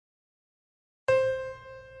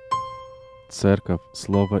Церковь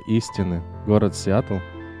Слова Истины, город Сиэтл,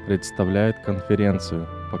 представляет конференцию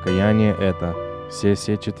 «Покаяние – это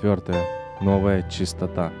сессия 4. Новая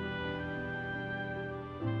чистота».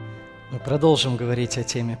 Мы продолжим говорить о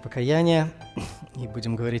теме покаяния и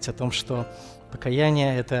будем говорить о том, что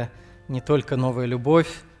покаяние – это не только новая любовь,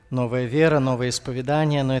 новая вера, новое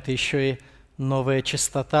исповедание, но это еще и новая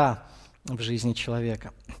чистота в жизни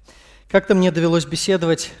человека. Как-то мне довелось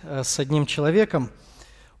беседовать с одним человеком.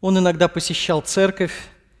 Он иногда посещал церковь,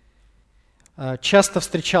 часто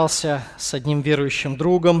встречался с одним верующим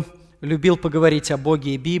другом, любил поговорить о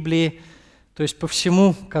Боге и Библии. То есть по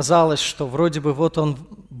всему казалось, что вроде бы вот он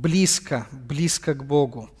близко к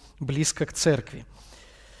Богу, близко к церкви.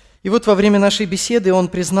 И вот во время нашей беседы он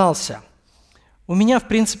признался: «У меня, в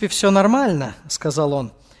принципе, все нормально», — сказал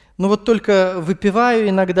он, «но вот только выпиваю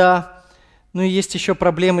иногда, ну и есть еще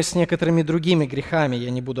проблемы с некоторыми другими грехами, я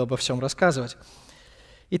не буду обо всем рассказывать».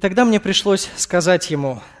 И тогда мне пришлось сказать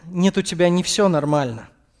ему: «Нет, у тебя не все нормально.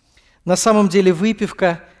 На самом деле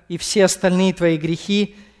выпивка и все остальные твои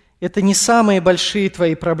грехи – это не самые большие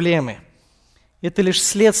твои проблемы. Это лишь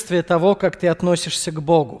следствие того, как ты относишься к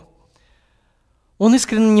Богу». Он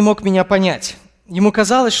искренне не мог меня понять. Ему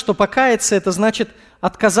казалось, что покаяться – это значит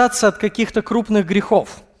отказаться от каких-то крупных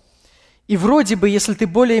грехов. И вроде бы, если ты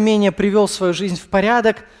более-менее привел свою жизнь в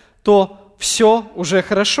порядок, то все уже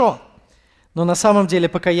хорошо. Но на самом деле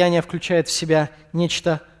покаяние включает в себя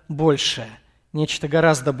нечто большее, нечто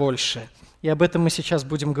гораздо большее. И об этом мы сейчас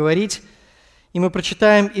будем говорить. И мы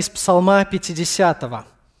прочитаем из Псалма 50.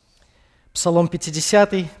 Псалом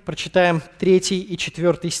 50, прочитаем 3 и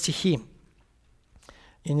 4 стихи.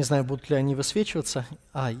 Я не знаю, будут ли они высвечиваться.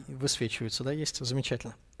 Высвечиваются, да, есть?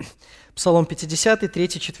 Замечательно. Псалом 50, 3,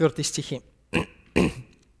 4 стихи.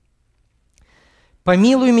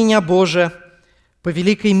 «Помилуй меня, Боже, по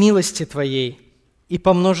великой милости Твоей и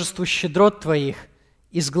по множеству щедрот Твоих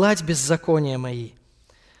изгладь беззакония мои.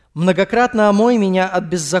 Многократно омой меня от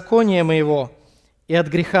беззакония моего, и от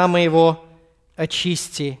греха моего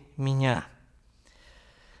очисти меня».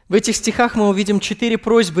 В этих стихах мы увидим 4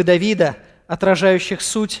 просьбы Давида, отражающих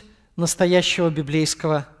суть настоящего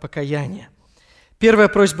библейского покаяния. Первая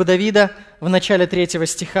просьба Давида в начале 3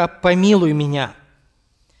 стиха «Помилуй меня».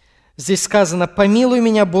 Здесь сказано: «Помилуй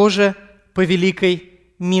меня, Боже, по великой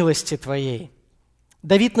милости Твоей».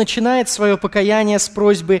 Давид начинает свое покаяние с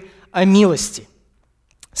просьбы о милости.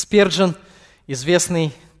 Спирджен,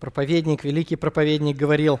 известный проповедник, великий проповедник,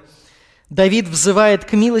 говорил: «Давид взывает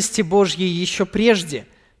к милости Божьей еще прежде,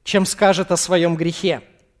 чем скажет о своем грехе.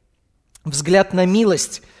 Взгляд на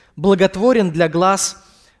милость благотворен для глаз,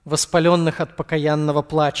 воспаленных от покаянного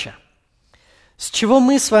плача». С чего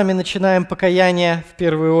мы с вами начинаем покаяние в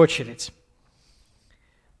первую очередь?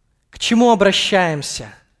 К чему обращаемся?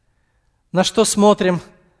 На что смотрим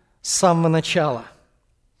с самого начала?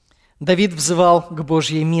 Давид взывал к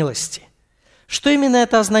Божьей милости. Что именно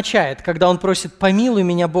это означает, когда он просит «помилуй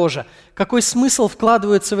меня, Боже»? Какой смысл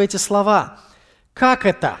вкладывается в эти слова? Как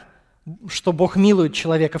это, что Бог милует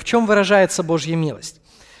человека? В чем выражается Божья милость?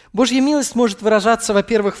 Божья милость может выражаться,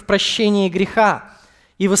 во-первых, в прощении греха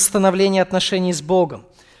и восстановлении отношений с Богом.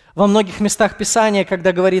 Во многих местах Писания,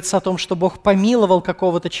 когда говорится о том, что Бог помиловал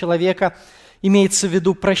какого-то человека, имеется в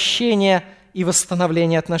виду прощение и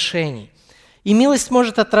восстановление отношений. И милость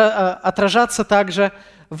может отражаться также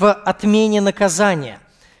в отмене наказания.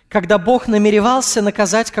 Когда Бог намеревался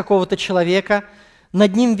наказать какого-то человека,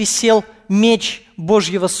 над ним висел меч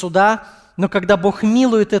Божьего суда, но когда Бог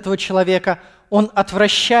милует этого человека, Он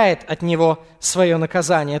отвращает от него свое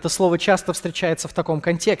наказание. Это слово часто встречается в таком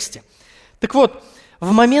контексте. Так вот,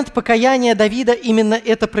 в момент покаяния Давида именно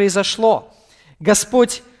это произошло.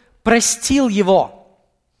 Господь простил его.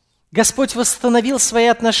 Господь восстановил свои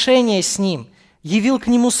отношения с ним, явил к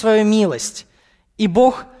нему свою милость. И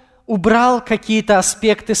Бог убрал какие-то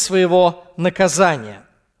аспекты своего наказания.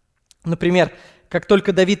 Например, как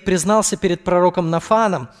только Давид признался перед пророком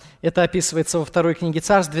Нафаном, это описывается во 2 книге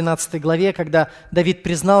Царств, 12 главе, когда Давид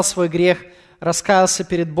признал свой грех, раскаялся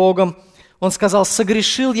перед Богом, он сказал: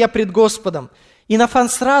 «Согрешил я пред Господом». И Нафан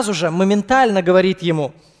сразу же, моментально говорит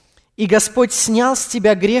ему: «И Господь снял с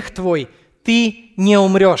тебя грех твой, ты не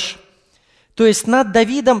умрешь». То есть над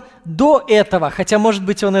Давидом до этого, хотя, может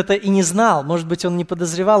быть, он это и не знал, может быть, он не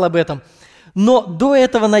подозревал об этом, но до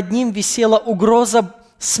этого над ним висела угроза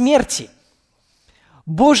смерти.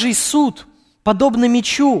 Божий суд, подобно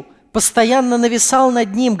мечу, постоянно нависал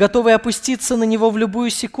над ним, готовый опуститься на него в любую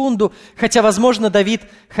секунду, хотя, возможно, Давид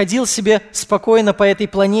ходил себе спокойно по этой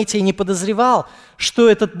планете и не подозревал, что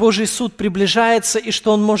этот Божий суд приближается и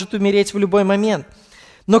что он может умереть в любой момент.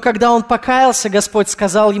 Но когда он покаялся, Господь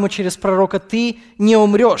сказал ему через пророка: «Ты не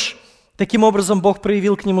умрешь». Таким образом, Бог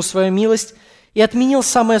проявил к нему свою милость и отменил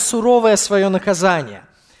самое суровое свое наказание.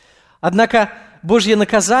 Однако Божье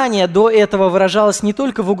наказание до этого выражалось не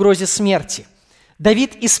только в угрозе смерти.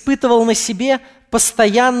 Давид испытывал на себе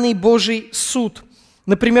постоянный Божий суд.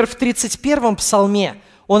 Например, в 31-м псалме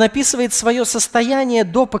он описывает свое состояние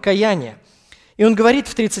до покаяния. И он говорит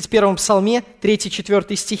в 31-м псалме,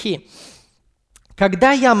 3-4 стихи: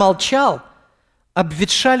 «Когда я молчал,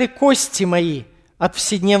 обветшали кости мои от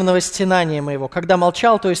вседневного стенания моего». Когда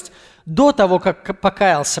молчал, то есть до того, как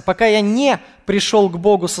покаялся, пока я не пришел к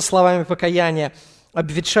Богу со словами покаяния,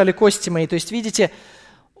 обветшали кости мои. То есть, видите,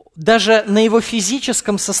 даже на его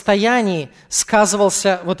физическом состоянии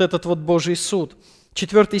сказывался вот этот вот Божий суд.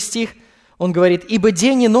 4 стих, он говорит: «Ибо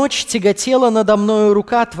день и ночь тяготела надо мною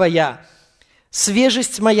рука Твоя,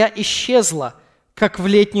 свежесть моя исчезла, как в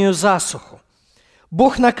летнюю засуху».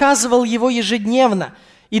 Бог наказывал его ежедневно,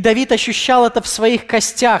 и Давид ощущал это в своих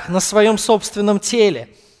костях, на своем собственном теле.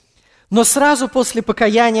 Но сразу после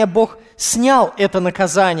покаяния Бог снял это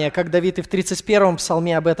наказание, как Давид и в 31-м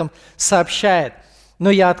псалме об этом сообщает. «Но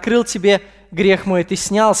я открыл тебе грех мой, ты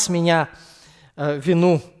снял с меня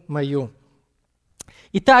вину мою».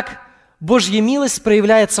 Итак, Божья милость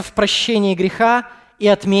проявляется в прощении греха и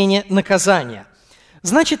отмене наказания.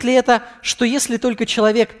 Значит ли это, что если только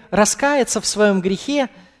человек раскается в своем грехе,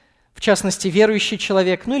 в частности, верующий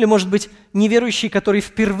человек, ну или, может быть, неверующий, который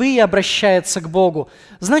впервые обращается к Богу,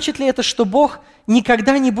 значит ли это, что Бог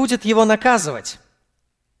никогда не будет его наказывать?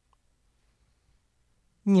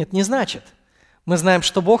 Нет, не значит. Мы знаем,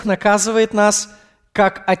 что Бог наказывает нас,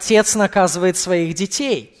 как отец наказывает своих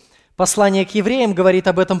детей. Послание к евреям говорит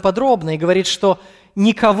об этом подробно и говорит, что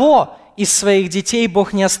никого из своих детей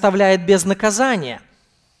Бог не оставляет без наказания.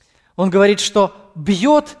 Он говорит, что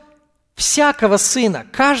бьет всякого сына,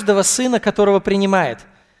 каждого сына, которого принимает.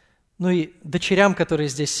 Ну и дочерям, которые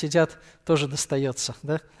здесь сидят, тоже достается.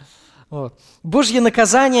 Да? Вот. Божье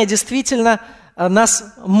наказание действительно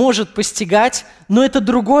нас может постигать, но это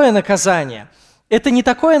другое наказание. Это не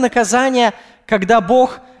такое наказание, когда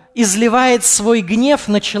Бог изливает свой гнев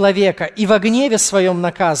на человека и во гневе своем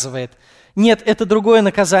наказывает. Нет, это другое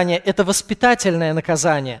наказание, это воспитательное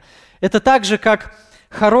наказание. Это так же, как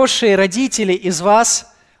хорошие родители из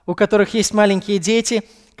вас, у которых есть маленькие дети,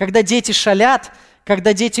 когда дети шалят,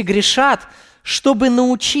 когда дети грешат, чтобы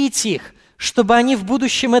научить их, чтобы они в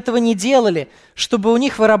будущем этого не делали, чтобы у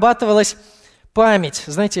них вырабатывалась память.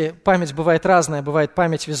 Знаете, память бывает разная. Бывает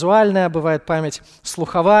память визуальная, бывает память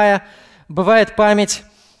слуховая, бывает память,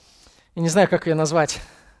 я не знаю, как ее назвать,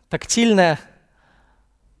 тактильная,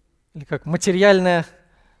 или как материальная,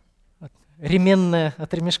 ременная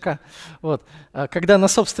от ремешка. Вот. Когда на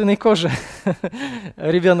собственной коже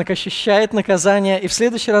ребенок ощущает наказание и в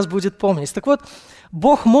следующий раз будет помнить. Так вот,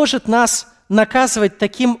 Бог может нас наказывать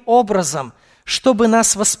таким образом, чтобы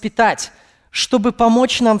нас воспитать, чтобы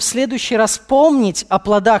помочь нам в следующий раз помнить о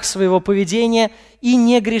плодах своего поведения и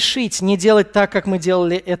не грешить, не делать так, как мы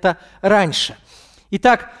делали это раньше.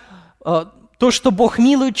 Итак, то, что Бог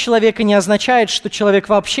милует человека, не означает, что человек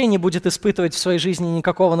вообще не будет испытывать в своей жизни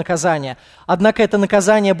никакого наказания. Однако это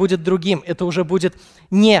наказание будет другим. Это уже будет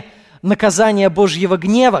не наказание Божьего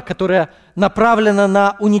гнева, которое направлено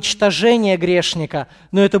на уничтожение грешника,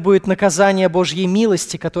 но это будет наказание Божьей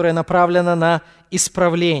милости, которое направлено на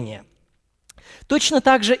исправление. Точно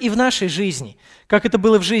так же и в нашей жизни, как это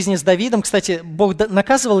было в жизни с Давидом. Кстати, Бог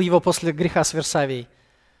наказывал его после греха с Версавией,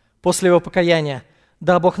 после его покаяния.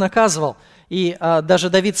 Да, Бог наказывал. И даже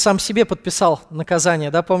Давид сам себе подписал наказание.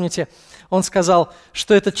 Да, помните, он сказал,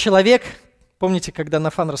 что этот человек, помните, когда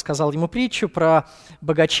Нафан рассказал ему притчу про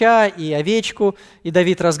богача и овечку, и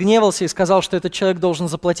Давид разгневался и сказал, что этот человек должен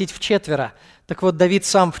заплатить вчетверо. Так вот, Давид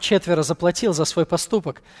сам вчетверо заплатил за свой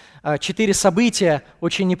поступок. 4 события,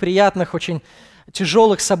 очень неприятных, очень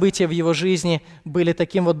тяжелых события в его жизни были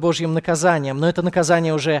таким вот Божьим наказанием. Но это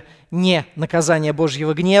наказание уже не наказание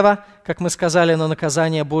Божьего гнева, как мы сказали, но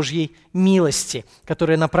наказание Божьей милости,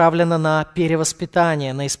 которое направлено на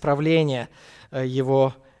перевоспитание, на исправление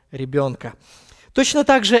его ребенка. Точно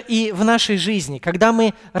так же и в нашей жизни. Когда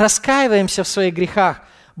мы раскаиваемся в своих грехах,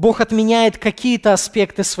 Бог отменяет какие-то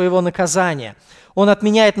аспекты своего наказания. Он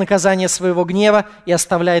отменяет наказание своего гнева и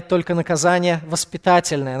оставляет только наказание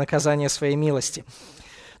воспитательное, наказание своей милости.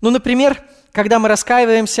 Ну, например, когда мы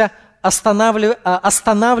раскаиваемся,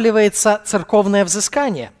 останавливается церковное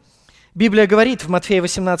взыскание. Библия говорит в Матфея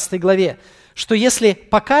 18 главе, что если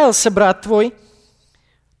покаялся брат твой,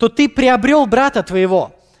 то ты приобрел брата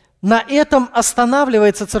твоего. На этом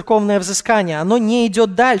останавливается церковное взыскание, оно не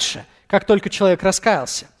идет дальше, как только человек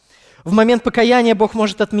раскаялся. В момент покаяния Бог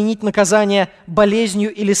может отменить наказание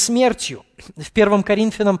болезнью или смертью. В 1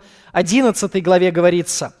 Коринфянам 11 главе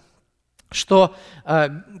говорится, что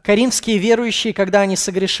коринфские верующие, когда они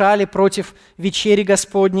согрешали против вечери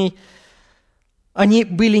Господней, они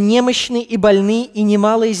были немощны и больны, и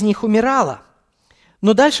немало из них умирало.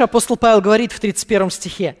 Но дальше апостол Павел говорит в 31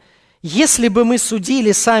 стихе: «Если бы мы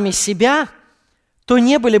судили сами себя, то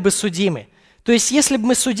не были бы судимы». То есть, если бы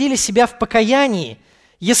мы судили себя в покаянии,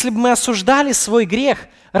 если бы мы осуждали свой грех,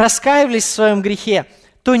 раскаивались в своем грехе,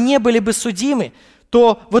 то не были бы судимы,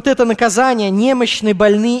 то вот это наказание «немощны,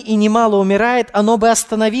 больны и немало умирает», оно бы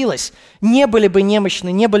остановилось. Не были бы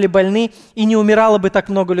немощны, не были больны, и не умирало бы так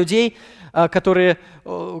много людей, которых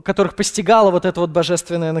постигало вот это вот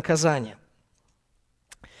божественное наказание.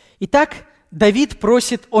 Итак, Давид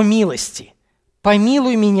просит о милости.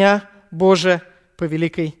 «Помилуй меня, Боже, по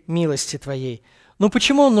великой милости Твоей». Но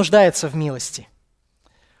почему он нуждается в милости?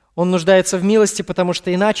 Он нуждается в милости, потому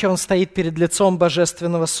что иначе он стоит перед лицом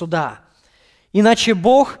божественного суда. Иначе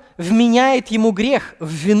Бог вменяет ему грех в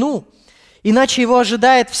вину. Иначе его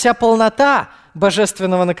ожидает вся полнота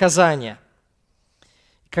божественного наказания.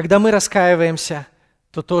 Когда мы раскаиваемся,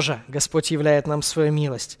 то тоже Господь являет нам свою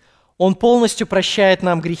милость. Он полностью прощает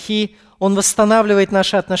нам грехи, Он восстанавливает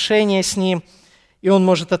наши отношения с Ним, и Он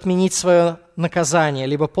может отменить свое наказание,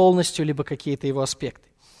 либо полностью, либо какие-то его аспекты.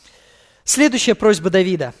 Следующая просьба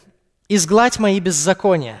Давида: «Изгладь мои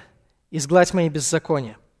беззакония». «Изгладь мои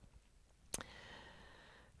беззакония».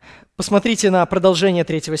 Посмотрите на продолжение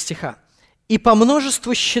 3 стиха. «И по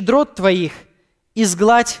множеству щедрот Твоих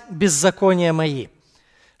изгладь беззакония мои».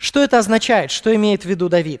 Что это означает? Что имеет в виду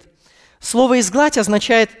Давид? Слово «изгладь»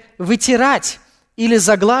 означает «вытирать» или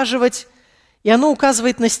 «заглаживать», и оно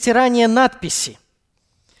указывает на стирание надписи.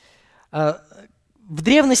 В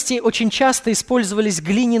древности очень часто использовались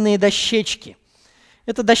глиняные дощечки.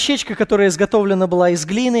 Это дощечка, которая изготовлена была из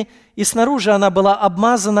глины, и снаружи она была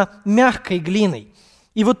обмазана мягкой глиной.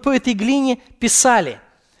 И вот по этой глине писали.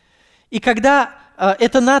 И когда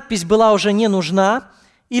эта надпись была уже не нужна,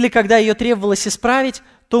 или когда ее требовалось исправить,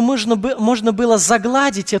 то можно было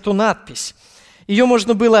загладить эту надпись. Ее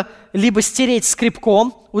можно было либо стереть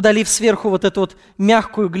скребком, удалив сверху вот эту вот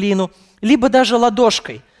мягкую глину, либо даже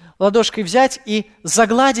ладошкой взять и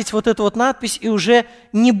загладить вот эту вот надпись, и уже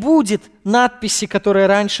не будет надписи, которая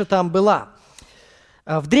раньше там была.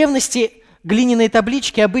 В древности глиняные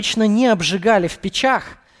таблички обычно не обжигали в печах,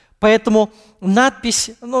 поэтому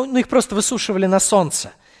надпись, их просто высушивали на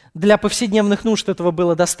солнце. Для повседневных нужд этого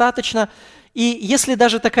было достаточно. И если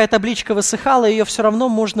даже такая табличка высыхала, ее все равно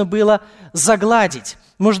можно было загладить.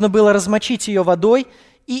 Можно было размочить ее водой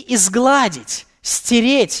и изгладить,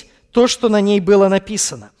 стереть то, что на ней было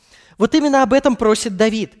написано. Вот именно об этом просит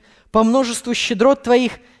Давид. «По множеству щедрот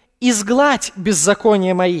Твоих изгладь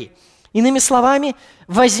беззакония мои». Иными словами,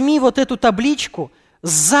 возьми вот эту табличку с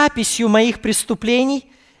записью моих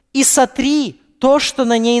преступлений и сотри то, что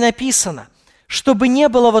на ней написано, чтобы не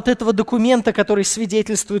было вот этого документа, который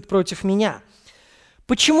свидетельствует против меня.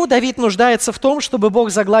 Почему Давид нуждается в том, чтобы Бог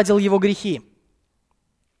загладил его грехи?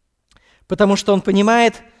 Потому что он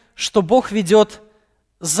понимает, что Бог ведет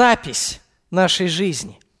запись нашей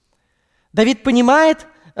жизни. Давид понимает,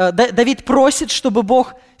 Давид просит, чтобы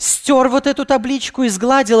Бог стер вот эту табличку и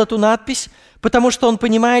сгладил эту надпись, потому что он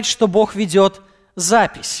понимает, что Бог ведет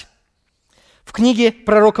запись. В книге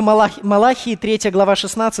пророка Малахии, 3 глава,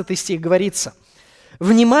 16 стих говорится: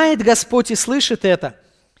 «Внимает Господь и слышит это,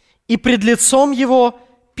 и пред лицом Его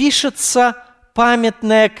пишется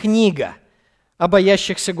памятная книга о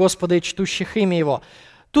боящихся Господа и чтущих имя Его».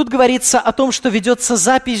 Тут говорится о том, что ведется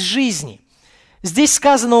запись жизни. Здесь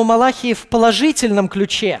сказано у Малахии в положительном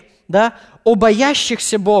ключе, да, о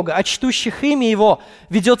боящихся Бога, о чтущих имя Его,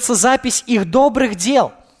 ведется запись их добрых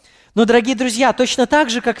дел. Но, дорогие друзья, точно так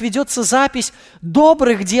же, как ведется запись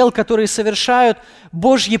добрых дел, которые совершают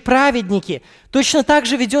Божьи праведники, точно так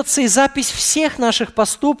же ведется и запись всех наших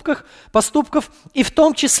поступков, и в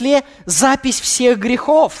том числе запись всех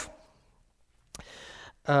грехов.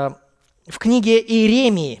 В книге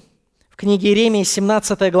Иеремии,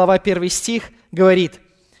 17 глава, 1 стих, говорит: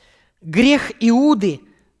 «Грех Иуды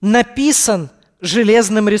написан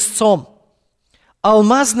железным резцом,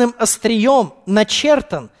 алмазным острием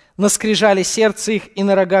начертан на скрижали сердца их и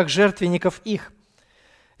на рогах жертвенников их».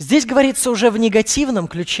 Здесь говорится уже в негативном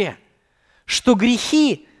ключе, что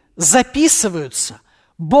грехи записываются.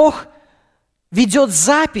 Бог ведет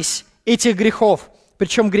запись этих грехов.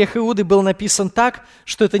 Причем грех Иуды был написан так,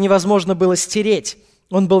 что это невозможно было стереть.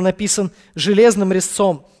 Он был написан железным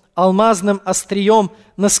резцом, алмазным острием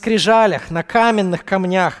на скрижалях, на каменных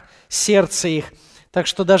камнях сердца их. Так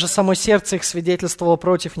что даже само сердце их свидетельствовало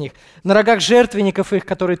против них. На рогах жертвенников их,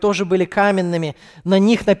 которые тоже были каменными, на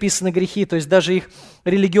них написаны грехи, то есть даже их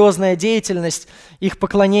религиозная деятельность, их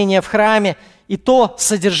поклонение в храме, и то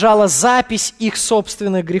содержало запись их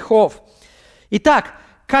собственных грехов. Итак,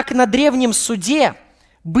 как на древнем суде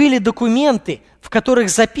были документы, в которых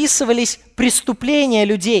записывались преступления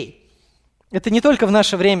людей. Это не только в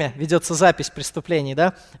наше время ведется запись преступлений,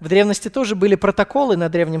 да? В древности тоже были протоколы на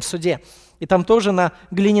древнем суде, и там тоже на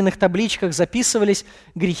глиняных табличках записывались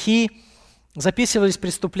грехи, записывались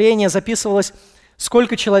преступления, записывалось,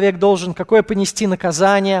 сколько человек должен, какое понести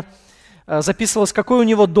наказание, записывалось, какой у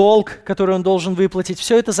него долг, который он должен выплатить.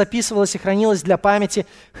 Все это записывалось и хранилось для памяти,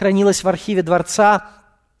 хранилось в архиве дворца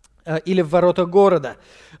или в воротах города.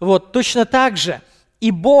 Вот, точно так же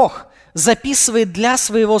и Бог записывает для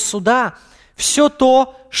своего суда все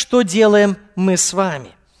то, что делаем мы с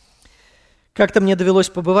вами. Как-то мне довелось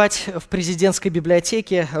побывать в президентской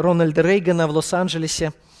библиотеке Рональда Рейгана в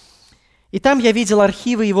Лос-Анджелесе, и там я видел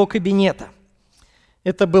архивы его кабинета.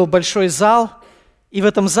 Это был большой зал, и в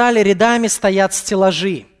этом зале рядами стоят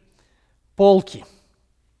стеллажи, полки.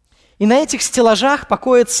 И на этих стеллажах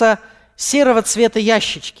покоятся серого цвета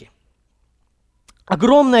ящички.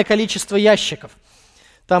 Огромное количество ящиков.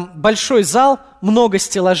 Там большой зал, много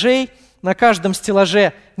стеллажей, на каждом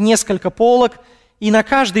стеллаже несколько полок, и на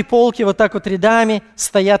каждой полке вот так вот рядами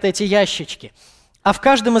стоят эти ящички. А в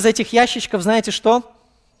каждом из этих ящичков, знаете что?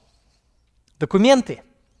 Документы,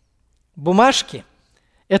 бумажки.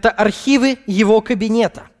 Это архивы его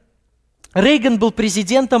кабинета. Рейган был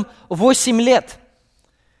президентом 8 лет.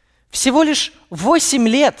 Всего лишь 8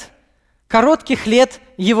 лет, коротких лет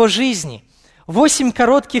его жизни. 8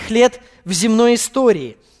 коротких лет в земной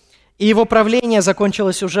истории. И его правление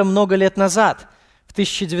закончилось уже много лет назад, в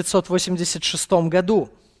 1986 году.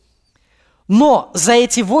 Но за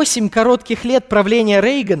эти 8 коротких лет правления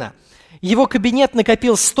Рейгана его кабинет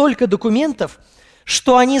накопил столько документов,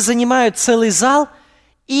 что они занимают целый зал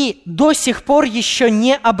и до сих пор еще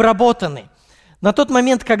не обработаны. На тот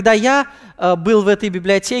момент, когда я был в этой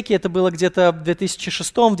библиотеке, это было где-то в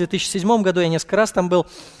 2006-2007 году, я несколько раз там был,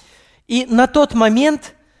 и на тот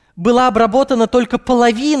момент была обработана только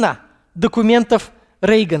половина документов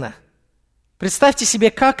Рейгана. Представьте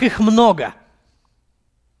себе, как их много.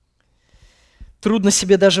 Трудно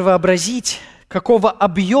себе даже вообразить, какого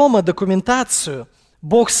объема документацию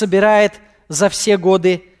Бог собирает за все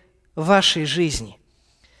годы вашей жизни.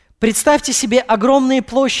 Представьте себе огромные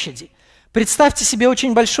площади. Представьте себе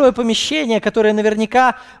очень большое помещение, которое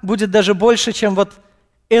наверняка будет даже больше, чем вот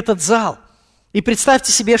этот зал. И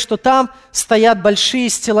представьте себе, что там стоят большие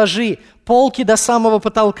стеллажи, полки до самого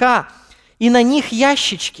потолка, и на них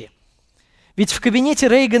ящички. Ведь в кабинете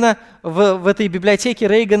Рейгана, в этой библиотеке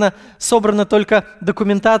Рейгана собрана только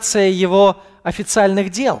документация его официальных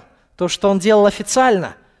дел, то, что он делал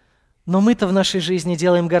официально. Но мы-то в нашей жизни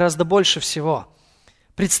делаем гораздо больше всего.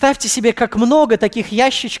 Представьте себе, как много таких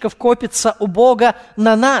ящичков копится у Бога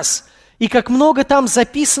на нас, и как много там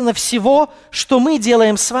записано всего, что мы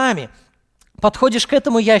делаем с вами. Подходишь к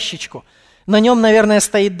этому ящичку, на нем, наверное,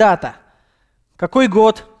 стоит дата. Какой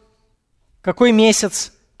год, какой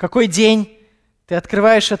месяц, какой день. Ты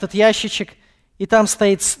открываешь этот ящичек, и там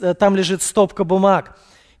лежит стопка бумаг.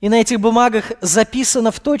 И на этих бумагах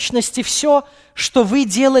записано в точности все, что вы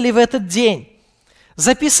делали в этот день.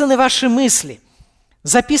 Записаны ваши мысли,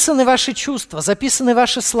 записаны ваши чувства, записаны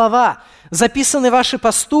ваши слова, записаны ваши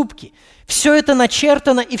поступки. Все это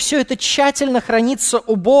начертано, и все это тщательно хранится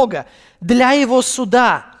у Бога для Его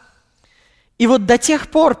суда. И вот до тех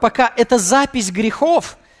пор, пока эта запись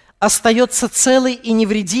грехов остается целой и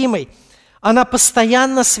невредимой, она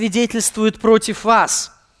постоянно свидетельствует против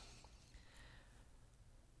вас.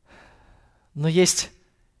 Но есть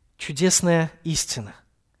чудесная истина.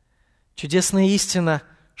 Чудесная истина,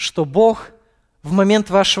 что Бог в момент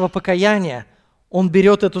вашего покаяния, Он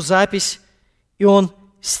берет эту запись и Он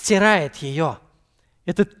стирает ее.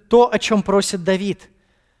 Это то, о чем просит Давид.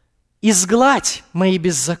 «Изгладь мои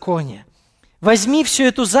беззакония, возьми всю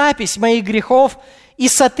эту запись моих грехов и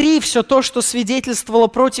сотри все то, что свидетельствовало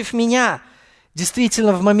против меня».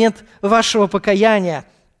 Действительно, в момент вашего покаяния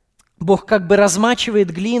Бог как бы размачивает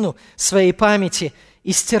глину своей памяти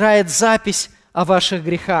и стирает запись о ваших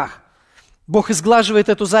грехах. Бог изглаживает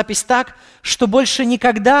эту запись так, что больше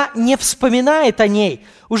никогда не вспоминает о ней.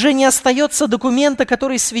 Уже не остается документа,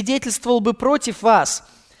 который свидетельствовал бы против вас.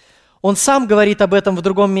 Он сам говорит об этом в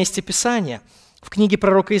другом месте Писания. В книге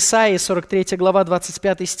пророка Исаии, 43 глава,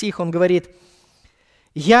 25 стих, он говорит: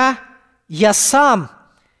 «Я сам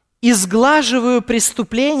изглаживаю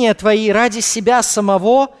преступления твои ради себя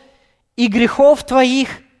самого, и грехов твоих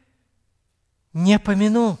не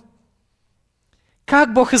помяну».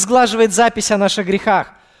 Как Бог изглаживает запись о наших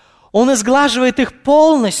грехах? Он изглаживает их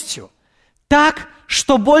полностью, так,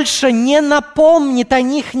 что больше не напомнит о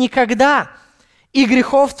них никогда, и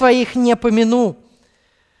грехов твоих не помяну.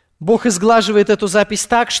 Бог изглаживает эту запись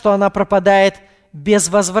так, что она пропадает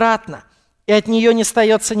безвозвратно, и от нее не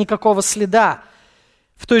остается никакого следа.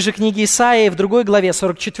 В той же книге Исаии, в другой главе,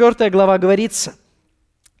 44 глава, говорится: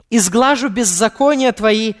 «Изглажу беззакония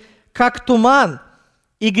твои, как туман,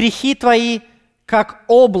 и грехи твои, как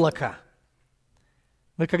облако».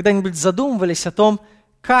 Вы когда-нибудь задумывались о том,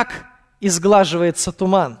 как изглаживается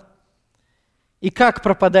туман и как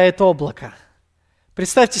пропадает облако?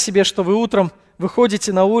 Представьте себе, что вы утром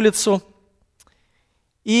выходите на улицу,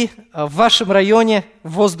 и в вашем районе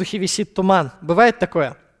в воздухе висит туман. Бывает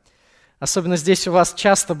такое? Особенно здесь у вас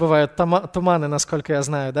часто бывают туманы, насколько я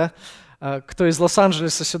знаю, да? Кто из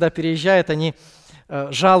Лос-Анджелеса сюда переезжает, они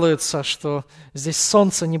жалуются, что здесь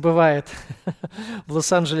солнца не бывает. В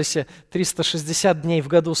Лос-Анджелесе 360 дней в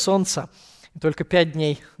году солнца, и только 5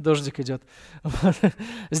 дней дождик идет.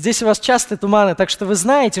 Здесь у вас частые туманы, так что вы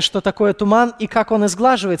знаете, что такое туман и как он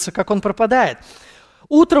изглаживается, как он пропадает.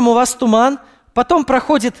 Утром у вас туман, потом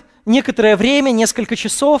проходит некоторое время, несколько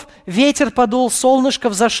часов, ветер подул, солнышко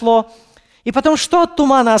взошло, и потом что от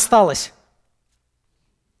тумана осталось?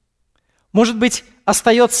 Может быть,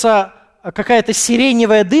 остается какая-то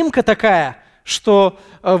сиреневая дымка такая, что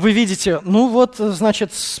вы видите, ну вот,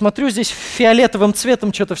 значит, смотрю, здесь фиолетовым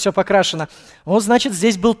цветом что-то все покрашено. Вот, значит,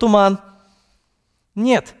 здесь был туман.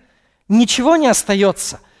 Нет, ничего не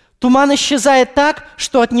остается. Туман исчезает так,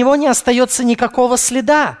 что от него не остается никакого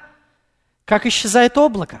следа. Как исчезает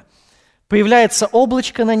облако. Появляется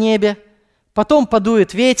облачко на небе, потом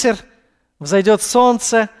подует ветер, взойдет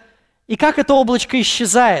солнце, и как это облачко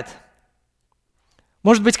исчезает?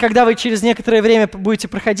 Может быть, когда вы через некоторое время будете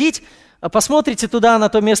проходить, посмотрите туда, на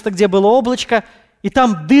то место, где было облачко, и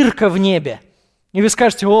там дырка в небе. И вы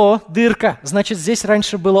скажете: «О, дырка, значит, здесь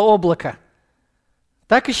раньше было облако».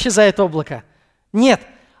 Так исчезает облако? Нет,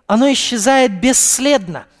 оно исчезает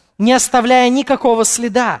бесследно, не оставляя никакого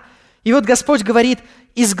следа. И вот Господь говорит: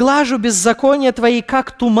 «Изглажу беззакония твои,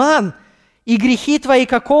 как туман, и грехи твои,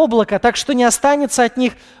 как облако, так что не останется от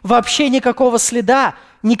них вообще никакого следа,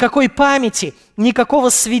 никакой памяти, никакого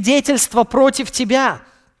свидетельства против тебя».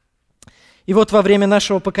 И вот во время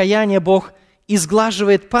нашего покаяния Бог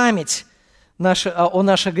изглаживает память о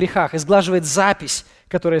наших грехах, изглаживает запись,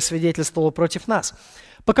 которая свидетельствовала против нас.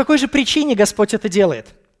 По какой же причине Господь это делает?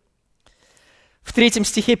 В 3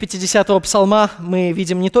 стихе 50-го псалма мы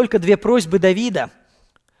видим не только 2 просьбы Давида,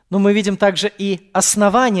 но мы видим также и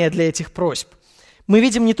основания для этих просьб. Мы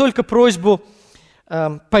видим не только просьбу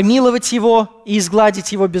помиловать его и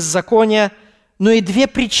изгладить его беззаконие, но и 2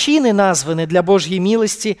 причины названы для Божьей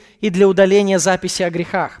милости и для удаления записи о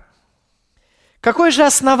грехах. Какое же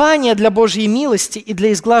основание для Божьей милости и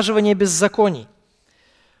для изглаживания беззаконий?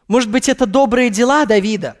 Может быть, это добрые дела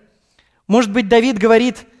Давида? Может быть, Давид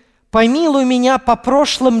говорит: «Помилуй меня по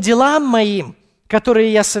прошлым делам моим,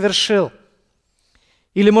 которые я совершил».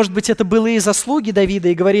 Или, может быть, это былые заслуги Давида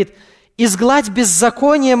и говорит: «Изгладь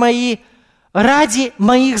беззакония мои ради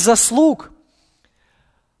моих заслуг.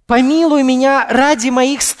 Помилуй меня ради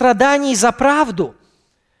моих страданий за правду».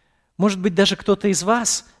 Может быть, даже кто-то из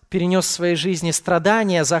вас перенес в своей жизни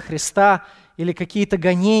страдания за Христа или какие-то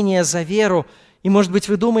гонения за веру. И, может быть,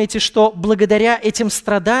 вы думаете, что благодаря этим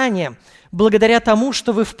страданиям, благодаря тому,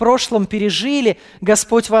 что вы в прошлом пережили,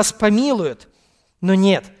 Господь вас помилует. Но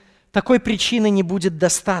нет, такой причины не будет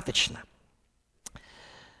достаточно.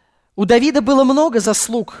 У Давида было много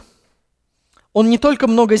заслуг. Он не только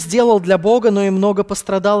много сделал для Бога, но и много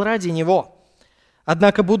пострадал ради Него.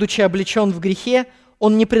 Однако, будучи облечен в грехе,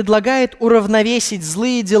 он не предлагает уравновесить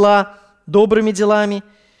злые дела добрыми делами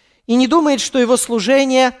и не думает, что его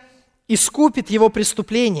служение искупит его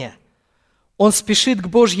преступления. Он спешит к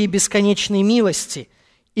Божьей бесконечной милости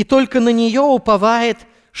и только на нее уповает,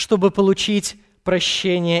 чтобы получить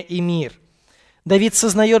прощение и мир. Давид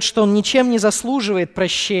сознает, что он ничем не заслуживает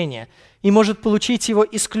прощения и может получить его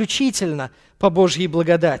исключительно по Божьей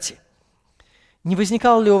благодати. Не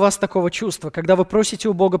возникало ли у вас такого чувства, когда вы просите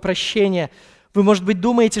у Бога прощения, вы, может быть,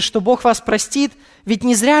 думаете, что Бог вас простит, ведь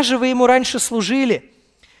не зря же вы Ему раньше служили?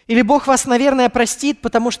 Или Бог вас, наверное, простит,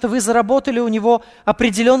 потому что вы заработали у Него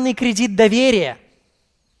определенный кредит доверия?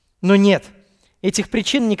 Но нет, этих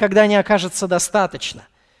причин никогда не окажется достаточно.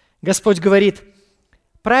 Господь говорит: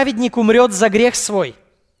 «Праведник умрет за грех свой,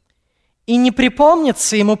 и не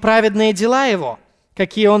припомнятся ему праведные дела его,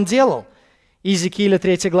 какие он делал». Иезекииля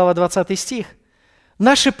 3 глава 20 стих.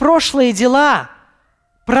 Наши прошлые дела,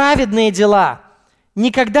 праведные дела,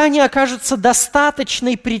 никогда не окажутся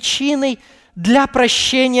достаточной причиной для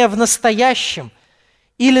прощения в настоящем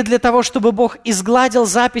или для того, чтобы Бог изгладил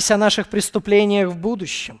запись о наших преступлениях в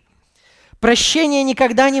будущем. Прощение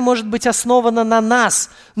никогда не может быть основано на нас,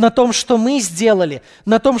 на том, что мы сделали,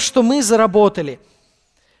 на том, что мы заработали.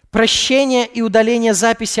 Прощение и удаление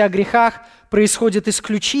записи о грехах происходит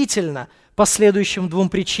исключительно по следующим двум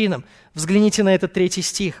причинам. Взгляните на этот 3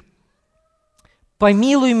 стих.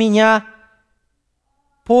 «Помилуй меня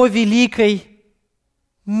по великой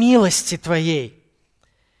милости Твоей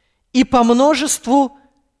и по множеству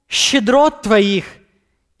щедрот Твоих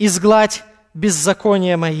изгладь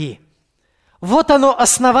беззакония мои». Вот оно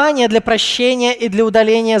основание для прощения и для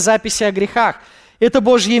удаления записи о грехах. Это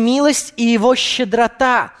Божья милость и Его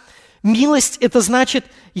щедрота. Милость – это значит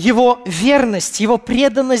Его верность, Его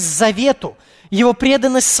преданность завету, Его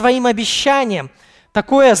преданность своим обещаниям.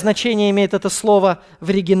 Такое значение имеет это слово в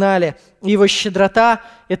оригинале. Его щедрота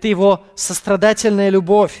 – это Его сострадательная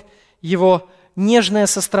любовь, Его нежное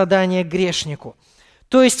сострадание к грешнику.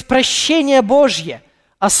 То есть прощение Божье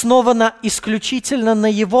основано исключительно на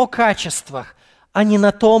Его качествах, а не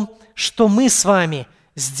на том, что мы с вами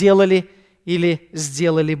сделали или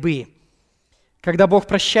сделали бы. Когда Бог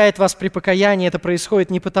прощает вас при покаянии, это происходит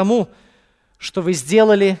не потому, что вы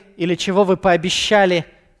сделали или чего вы пообещали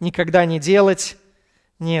никогда не делать.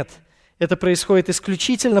 Нет, это происходит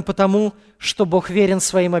исключительно потому, что Бог верен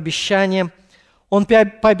своим обещаниям. Он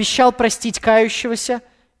пообещал простить кающегося,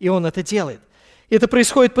 и Он это делает. Это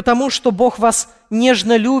происходит потому, что Бог вас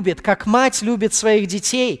нежно любит, как мать любит своих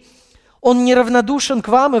детей. Он неравнодушен к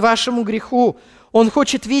вам и вашему греху. Он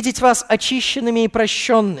хочет видеть вас очищенными и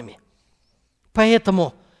прощенными.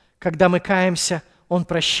 Поэтому, когда мы каемся, Он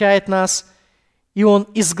прощает нас, и Он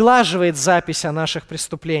изглаживает запись о наших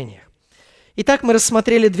преступлениях. Итак, мы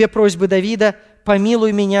рассмотрели 2 просьбы Давида: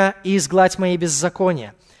 «Помилуй меня и изгладь мои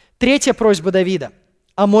беззакония». 3 просьба Давида: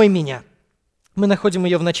 «Омой меня». Мы находим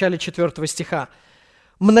ее в начале 4 стиха.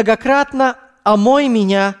 «Многократно омой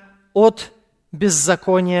меня от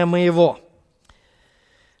беззакония моего».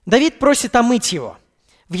 Давид просит омыть его.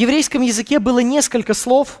 В еврейском языке было несколько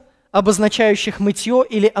слов, обозначающих мытье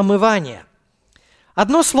или омывание.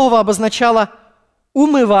 Одно слово обозначало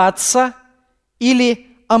умываться или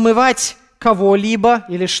омывать кого-либо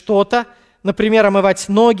или что-то. Например, омывать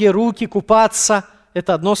ноги, руки, купаться.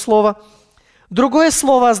 Это одно слово. Другое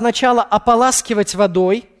слово означало ополаскивать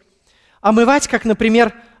водой, омывать, как,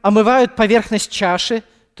 например, омывают поверхность чаши,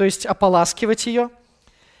 то есть ополаскивать ее.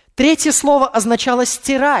 3 слово означало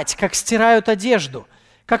стирать, как стирают одежду.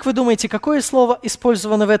 Как вы думаете, какое слово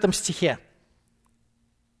использовано в этом стихе?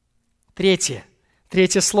 3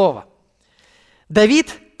 слово.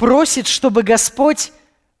 Давид просит, чтобы Господь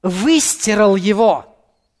выстирал его,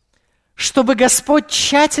 чтобы Господь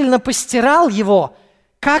тщательно постирал его,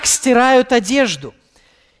 как стирают одежду.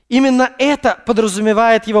 Именно это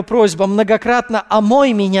подразумевает его просьба: «Многократно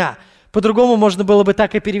омой меня». По-другому можно было бы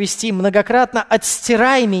так и перевести: «Многократно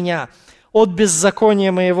отстирай меня от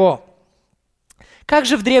беззакония моего». Как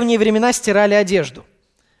же в древние времена стирали одежду?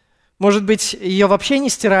 Может быть, ее вообще не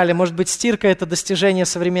стирали, может быть, стирка – это достижение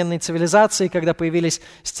современной цивилизации, когда появились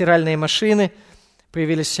стиральные машины,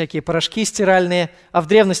 появились всякие порошки стиральные. А в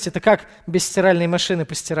древности-то как без стиральной машины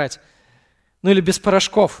постирать? Ну или без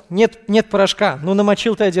порошков. Нет порошка. Ну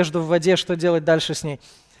намочил ты одежду в воде, что делать дальше с ней?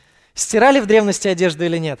 Стирали в древности одежду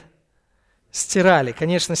или нет? Стирали,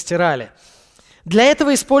 конечно, стирали. Для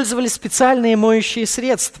этого использовали специальные моющие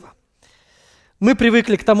средства. Мы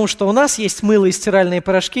привыкли к тому, что у нас есть мыло и стиральные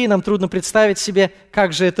порошки, и нам трудно представить себе,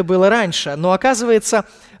 как же это было раньше. Но оказывается,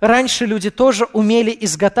 раньше люди тоже умели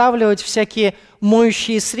изготавливать всякие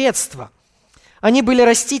моющие средства. Они были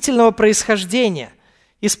растительного происхождения.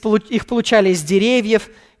 Их получали из деревьев,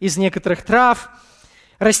 из некоторых трав.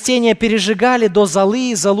 Растения пережигали до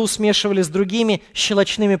золы, золу смешивали с другими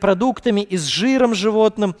щелочными продуктами и с жиром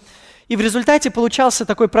животным. И в результате получался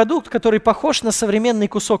такой продукт, который похож на современный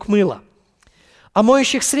кусок мыла. О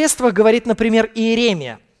моющих средствах говорит, например,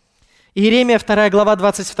 Иеремия. Иеремия, 2 глава,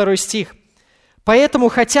 22 стих. «Поэтому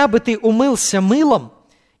хотя бы ты умылся мылом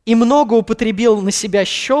и много употребил на себя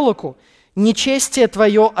щелоку, нечестие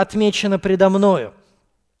твое отмечено предо мною».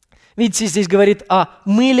 Видите, здесь говорит о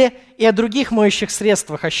мыле и о других моющих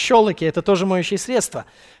средствах, о щелоке, это тоже моющие средства.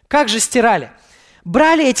 Как же стирали?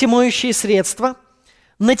 Брали эти моющие средства,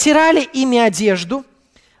 натирали ими одежду,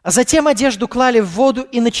 а затем одежду клали в воду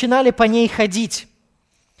и начинали по ней ходить,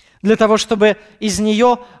 для того, чтобы из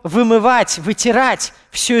нее вымывать, вытирать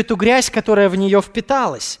всю эту грязь, которая в нее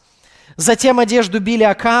впиталась. Затем одежду били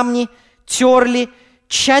о камни, терли,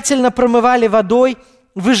 тщательно промывали водой,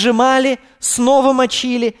 выжимали, снова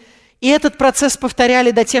мочили. И этот процесс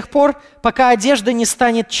повторяли до тех пор, пока одежда не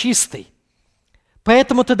станет чистой.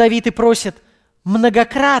 Поэтому-то Давид и просит: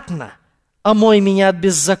 многократно омой меня от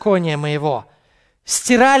беззакония моего.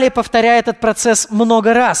 Стирали, повторяя этот процесс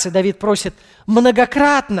много раз, и Давид просит: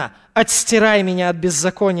 многократно отстирай меня от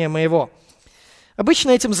беззакония моего.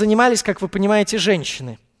 Обычно этим занимались, как вы понимаете,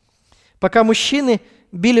 женщины. Пока мужчины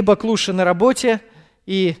били баклуши на работе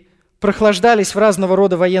и прохлаждались в разного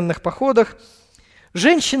рода военных походах,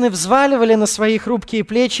 женщины взваливали на свои хрупкие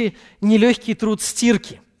плечи нелегкий труд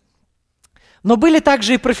стирки. Но были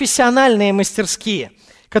также и профессиональные мастерские,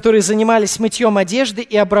 которые занимались мытьем одежды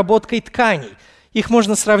и обработкой тканей. Их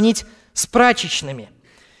можно сравнить с прачечными.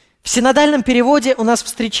 В синодальном переводе у нас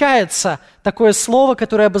встречается такое слово,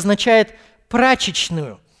 которое обозначает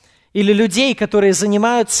прачечную, или людей, которые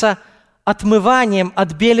занимаются отмыванием,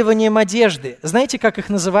 отбеливанием одежды. Знаете, как их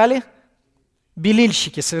называли?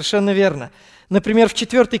 Белильщики, совершенно верно. Например, в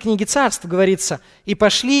 4 книге Царств говорится: «И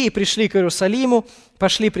пошли, и пришли к Иерусалиму,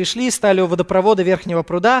 пошли, стали у водопровода верхнего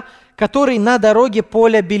пруда, который на дороге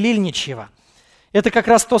поля Белильничьего». Это как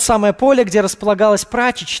раз то самое поле, где располагалась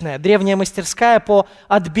прачечная, древняя мастерская по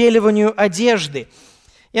отбеливанию одежды.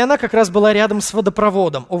 И она как раз была рядом с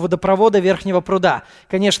водопроводом, у водопровода верхнего пруда.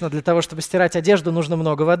 Конечно, для того, чтобы стирать одежду, нужно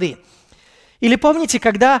много воды. Или помните,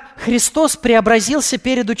 когда Христос преобразился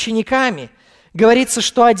перед учениками, говорится,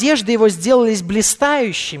 что одежды его сделались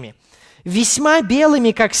блистающими, весьма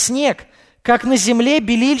белыми, как снег, как на земле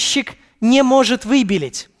белильщик не может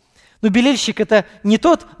выбелить. Но белильщик – это не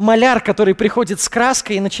тот маляр, который приходит с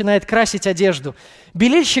краской и начинает красить одежду.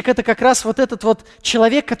 Белильщик – это как раз вот этот вот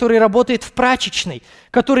человек, который работает в прачечной,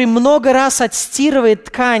 который много раз отстирывает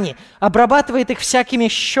ткани, обрабатывает их всякими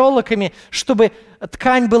щелоками, чтобы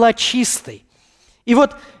ткань была чистой. И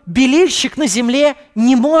вот белильщик на земле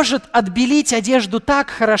не может отбелить одежду так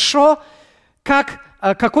хорошо,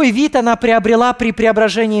 какой вид она приобрела при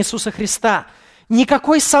преображении Иисуса Христа.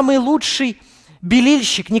 Никакой самый лучший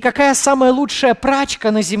белильщик, никакая самая лучшая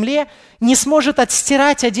прачка на земле не сможет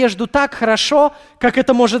отстирать одежду так хорошо, как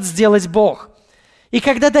это может сделать Бог. И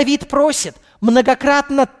когда Давид просит: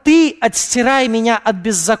 многократно ты отстирай меня от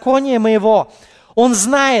беззакония моего, он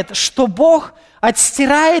знает, что Бог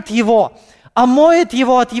отстирает его, омоет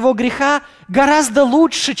его от его греха гораздо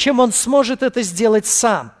лучше, чем он сможет это сделать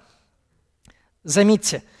сам.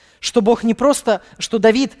 Заметьте, что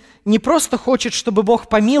Давид не просто хочет, чтобы Бог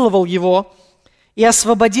помиловал его и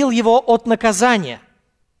освободил его от наказания.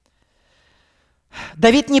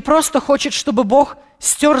 Давид не просто хочет, чтобы Бог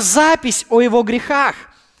стер запись о его грехах,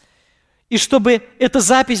 и чтобы эта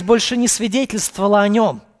запись больше не свидетельствовала о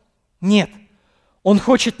нем. Нет, он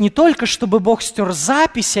хочет не только, чтобы Бог стер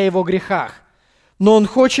запись о его грехах, но он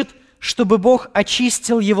хочет, чтобы Бог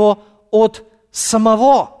очистил его от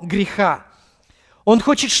самого греха. Он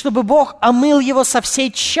хочет, чтобы Бог омыл его со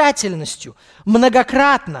всей тщательностью,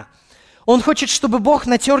 многократно. Он хочет, чтобы Бог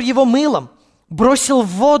натер его мылом, бросил в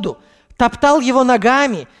воду, топтал его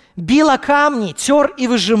ногами, бил о камни, тер и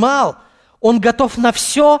выжимал. Он готов на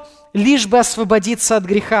все, лишь бы освободиться от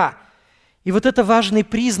греха. И вот это важный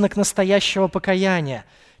признак настоящего покаяния.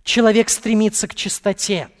 Человек стремится к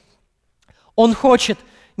чистоте. Он хочет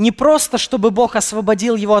не просто, чтобы Бог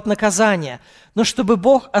освободил его от наказания, но чтобы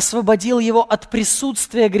Бог освободил его от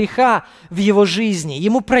присутствия греха в его жизни.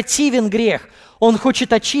 Ему противен грех. Он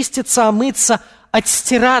хочет очиститься, омыться,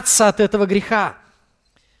 отстираться от этого греха.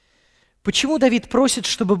 Почему Давид просит,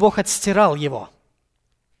 чтобы Бог отстирал его?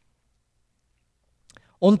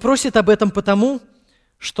 Он просит об этом потому,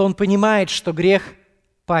 что он понимает, что грех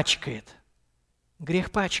пачкает. Грех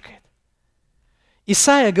пачкает.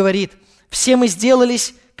 Исайя говорит: «Все мы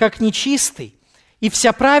сделались, как нечистый, и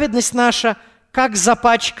вся праведность наша, как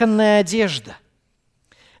запачканная одежда».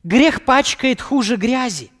 Грех пачкает хуже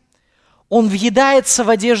грязи. Он въедается в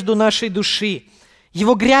одежду нашей души.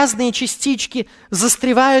 Его грязные частички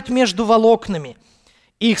застревают между волокнами,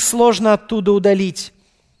 и их сложно оттуда удалить.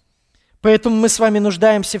 Поэтому мы с вами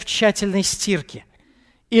нуждаемся в тщательной стирке.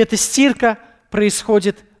 И эта стирка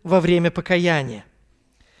происходит во время покаяния.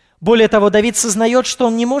 Более того, Давид сознает, что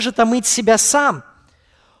он не может омыть себя сам.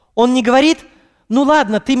 Он не говорит: ну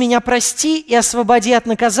ладно, ты меня прости и освободи от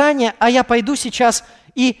наказания, а я пойду сейчас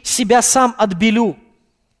и себя сам отбелю.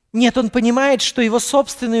 Нет, он понимает, что его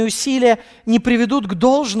собственные усилия не приведут к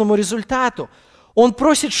должному результату. Он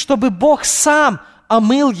просит, чтобы Бог сам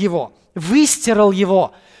омыл его, выстирал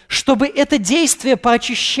его, чтобы это действие по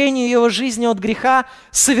очищению его жизни от греха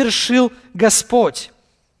совершил Господь.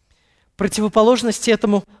 Противоположности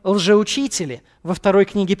этому лжеучители во 2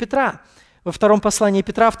 книге Петра. Во 2 послании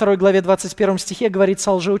Петра, 2 главе 21 стихе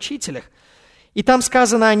говорится о лжеучителях. И там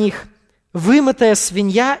сказано о них: Вымытая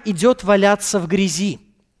свинья идет валяться в грязи.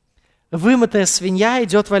 Вымытая свинья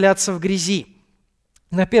идет валяться в грязи.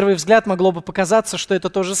 На первый взгляд могло бы показаться, что это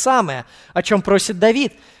то же самое, о чем просит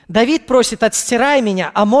Давид. Давид просит: «Отстирай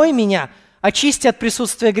меня, омой меня, очисти от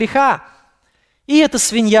присутствия греха». И эта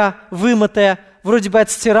свинья, вымытая, вроде бы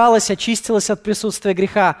отстиралась, очистилась от присутствия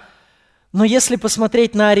греха. Но если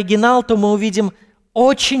посмотреть на оригинал, то мы увидим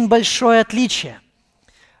очень большое отличие.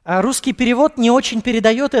 Русский перевод не очень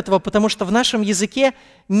передает этого, потому что в нашем языке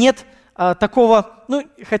нет такого,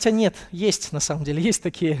 хотя нет, есть на самом деле, есть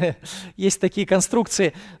такие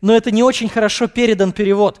конструкции, но это не очень хорошо передан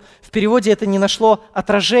перевод. В переводе это не нашло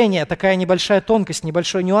отражения, такая небольшая тонкость,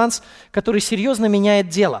 небольшой нюанс, который серьезно меняет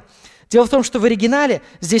дело. Дело в том, что в оригинале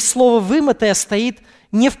здесь слово «вымытое» стоит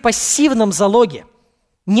не в пассивном залоге.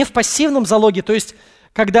 Не в пассивном залоге, то есть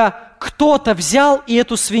когда кто-то взял и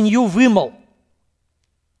эту свинью вымыл.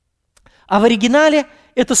 А в оригинале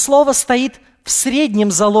это слово стоит в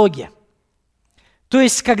среднем залоге. То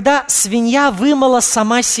есть, когда свинья вымыла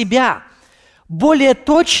сама себя. Более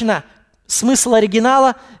точно смысл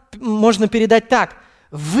оригинала можно передать так: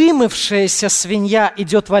 вымывшаяся свинья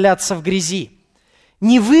идет валяться в грязи.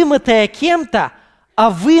 Не вымытая кем-то, а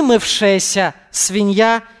вымывшаяся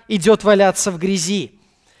свинья идет валяться в грязи.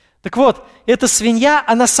 Так вот, эта свинья,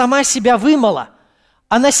 она сама себя вымыла.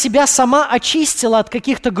 Она себя сама очистила от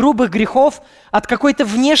каких-то грубых грехов, от какой-то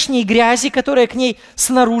внешней грязи, которая к ней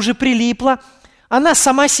снаружи прилипла. Она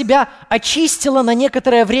сама себя очистила на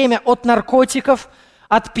некоторое время от наркотиков,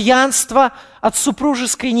 от пьянства, от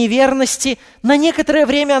супружеской неверности. На некоторое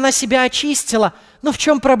время она себя очистила. Но в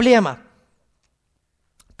чем проблема?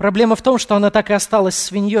 Проблема в том, что она так и осталась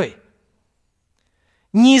свиньей.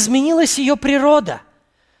 Не изменилась ее природа.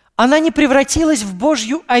 Она не превратилась в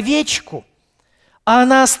Божью овечку, а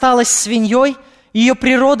она осталась свиньей, ее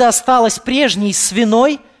природа осталась прежней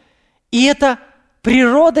свиной, и эта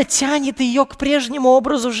природа тянет ее к прежнему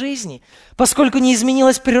образу жизни. Поскольку не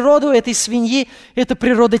изменилась природа у этой свиньи, эта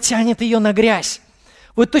природа тянет ее на грязь.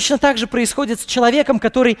 Вот точно так же происходит с человеком,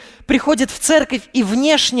 который приходит в церковь и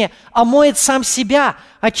внешне омоет сам себя,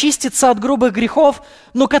 очистится от грубых грехов,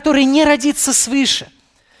 но который не родится свыше.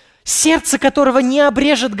 Сердце которого не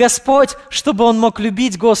обрежет Господь, чтобы он мог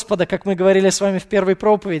любить Господа, как мы говорили с вами в первой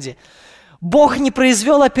проповеди. Бог не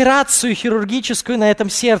произвел операцию хирургическую на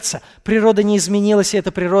этом сердце. Природа не изменилась, и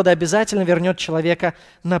эта природа обязательно вернет человека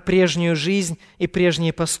на прежнюю жизнь и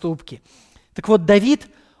прежние поступки. Так вот, Давид,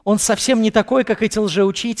 он совсем не такой, как эти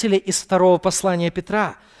лжеучители из второго послания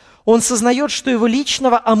Петра. Он сознает, что его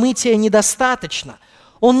личного омытия недостаточно.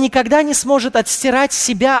 Он никогда не сможет отстирать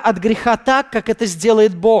себя от греха так, как это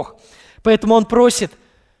сделает Бог. Поэтому он просит: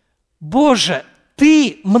 «Боже,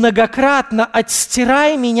 Ты многократно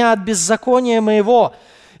отстирай меня от беззакония моего,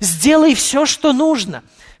 сделай все, что нужно».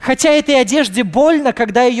 Хотя этой одежде больно,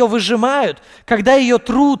 когда ее выжимают, когда ее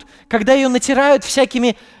трут, когда ее натирают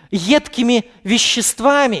всякими едкими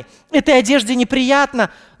веществами. Этой одежде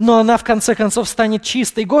неприятно, но она в конце концов станет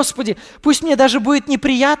чистой. Господи, пусть мне даже будет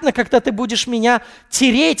неприятно, когда Ты будешь меня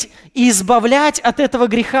тереть и избавлять от этого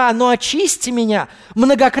греха, но очисти меня.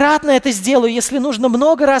 Многократно это сделаю. Если нужно,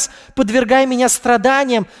 много раз подвергай меня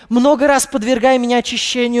страданиям, много раз подвергай меня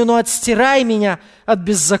очищению, но отстирай меня от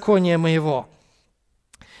беззакония моего.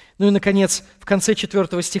 Ну и, наконец, в конце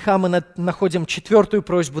 4 стиха мы находим 4-ю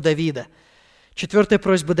просьбу Давида. 4-я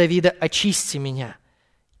просьба Давида: «Очисти меня,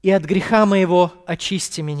 и от греха моего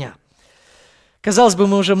очисти меня». Казалось бы,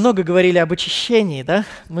 мы уже много говорили об очищении, да?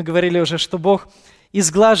 Мы говорили уже, что Бог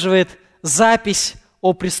изглаживает запись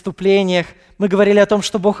о преступлениях. Мы говорили о том,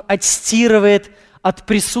 что Бог отстирывает от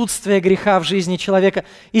присутствия греха в жизни человека.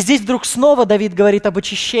 И здесь вдруг снова Давид говорит об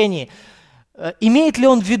очищении. Имеет ли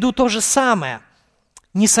он в виду то же самое?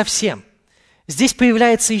 Не совсем. Здесь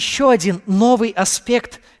появляется еще один новый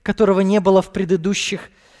аспект, которого не было в предыдущих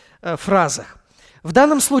фразах. В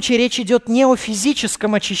данном случае речь идет не о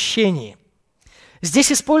физическом очищении.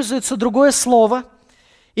 Здесь используется другое слово,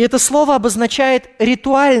 и это слово обозначает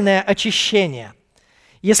ритуальное очищение.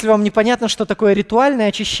 Если вам непонятно, что такое ритуальное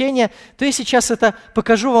очищение, то я сейчас это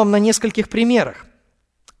покажу вам на нескольких примерах.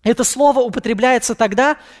 Это слово употребляется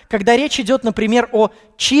тогда, когда речь идет, например, о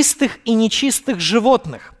чистых и нечистых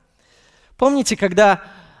животных. Помните, когда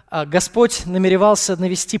Господь намеревался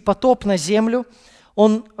навести потоп на землю,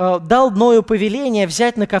 Он дал Ною повеление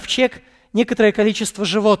взять на ковчег некоторое количество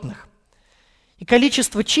животных. И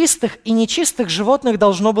количество чистых и нечистых животных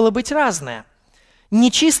должно было быть разное.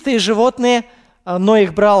 Нечистые животные, Ной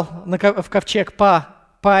их брал в ковчег по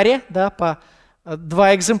паре, да, по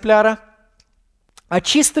 2 экземпляра, а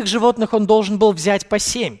чистых животных он должен был взять по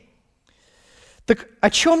 7. Так о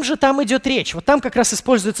чем же там идет речь? Вот там как раз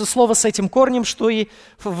используется слово с этим корнем, что и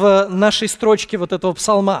в нашей строчке вот этого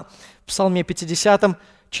псалма, в псалме 50,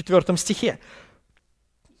 4 стихе.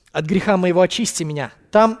 «От греха моего очисти меня».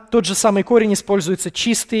 Там тот же самый корень используется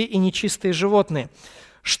 «чистые и нечистые животные».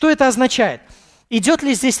 Что это означает? Идет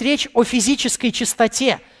ли здесь речь о физической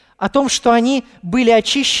чистоте, о том, что они были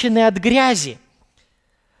очищены от грязи?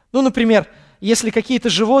 Ну, например, если какие-то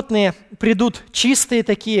животные придут чистые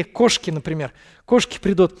такие, кошки, например, кошки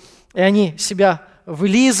придут, и они себя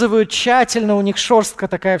вылизывают тщательно, у них шерстка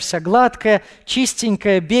такая вся гладкая,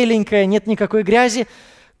 чистенькая, беленькая, нет никакой грязи.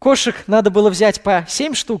 Кошек надо было взять по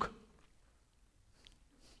 7 штук?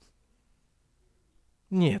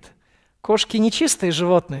 Нет, кошки не чистые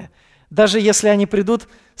животные, даже если они придут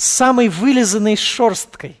с самой вылизанной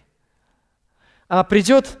шерсткой. А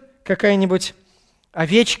придет какая-нибудь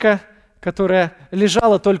овечка, которая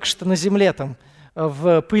лежала только что на земле, там,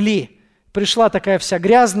 в пыли, пришла такая вся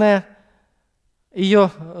грязная,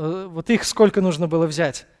 вот их сколько нужно было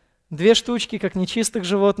взять? 2 штучки, как нечистых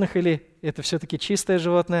животных, или это все-таки чистое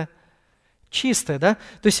животное? Чистое, да?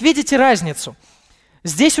 То есть видите разницу?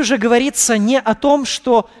 Здесь уже говорится не о том,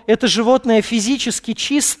 что это животное физически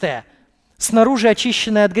чистое, снаружи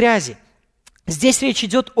очищенное от грязи. Здесь речь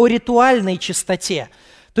идет о ритуальной чистоте.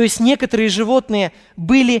 То есть некоторые животные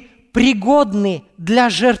были пригодны для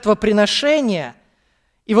жертвоприношения,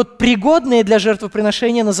 и вот пригодные для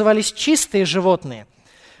жертвоприношения назывались чистые животные.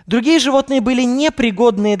 Другие животные были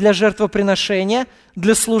непригодные для жертвоприношения,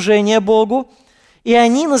 для служения Богу, и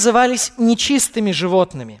они назывались нечистыми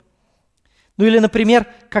животными. Ну или, например,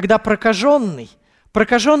 когда прокаженный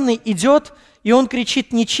идет, и он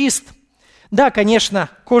кричит «нечист». Да, конечно,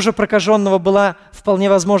 кожа прокаженного была вполне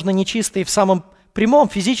возможно нечистой в самом прямом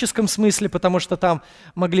физическом смысле, потому что там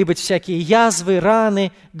могли быть всякие язвы,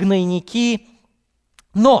 раны, гнойники.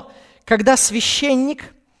 Но когда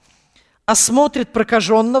священник осмотрит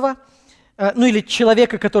прокаженного, ну или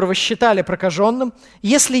человека, которого считали прокаженным,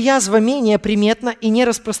 если язва менее приметна и не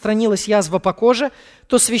распространилась язва по коже,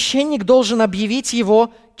 то священник должен объявить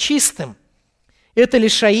его чистым. Это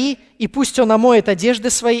лишаи, и пусть он омоет одежды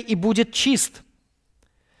свои и будет чист.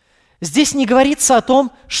 Здесь не говорится о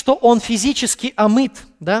том, что он физически омыт.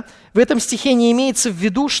 Да? В этом стихе не имеется в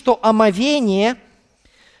виду, что омовение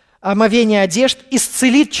одежд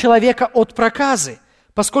исцелит человека от проказы,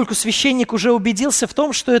 поскольку священник уже убедился в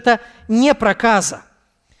том, что это не проказа.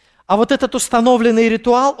 А вот этот установленный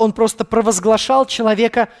ритуал, он просто провозглашал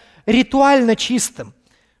человека ритуально чистым.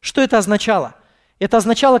 Что это означало? Это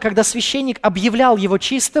означало, когда священник объявлял его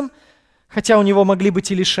чистым, хотя у него могли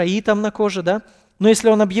быть и лишаи там на коже, да? Но если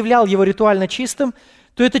он объявлял его ритуально чистым,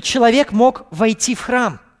 то этот человек мог войти в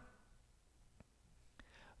храм.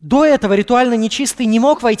 До этого ритуально нечистый не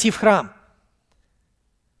мог войти в храм.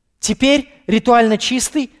 Теперь ритуально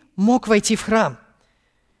чистый мог войти в храм.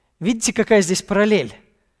 Видите, какая здесь параллель?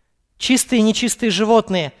 Чистые и нечистые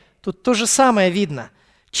животные, тут то же самое видно.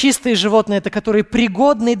 Чистые животные – это которые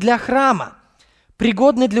пригодны для храма,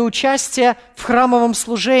 пригодны для участия в храмовом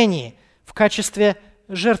служении в качестве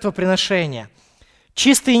жертвоприношения.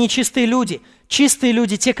 Чистые и нечистые люди. Чистые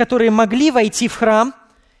люди – те, которые могли войти в храм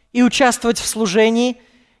и участвовать в служении.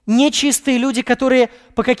 Нечистые люди, которые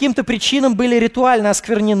по каким-то причинам были ритуально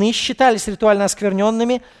осквернены, считались ритуально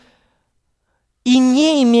оскверненными и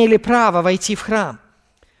не имели права войти в храм.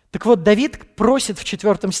 Так вот, Давид просит в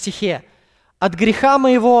 4 стихе: «От греха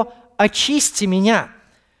моего очисти меня».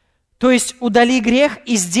 То есть удали грех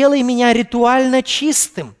и сделай меня ритуально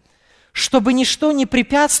чистым, чтобы ничто не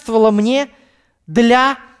препятствовало мне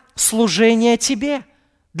для служения Тебе,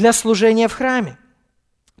 для служения в храме.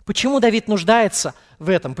 Почему Давид нуждается в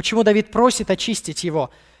этом? Почему Давид просит очистить его,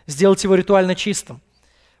 сделать его ритуально чистым?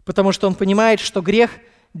 Потому что он понимает, что грех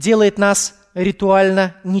делает нас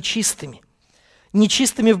ритуально нечистыми.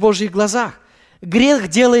 Нечистыми в Божьих глазах. Грех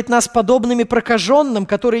делает нас подобными прокаженным,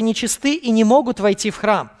 которые нечисты и не могут войти в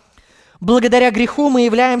храм. Благодаря греху мы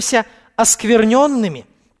являемся оскверненными.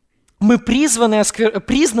 Мы признаны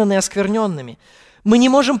оскверненными. Мы не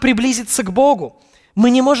можем приблизиться к Богу. Мы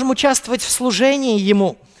не можем участвовать в служении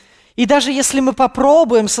Ему. И даже если мы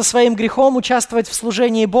попробуем со своим грехом участвовать в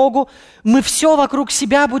служении Богу, мы все вокруг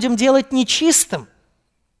себя будем делать нечистым.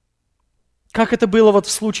 Как это было вот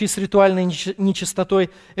в случае с ритуальной нечистотой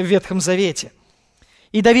в Ветхом Завете.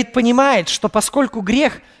 И Давид понимает, что поскольку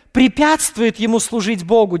грех препятствует ему служить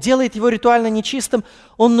Богу, делает его ритуально нечистым,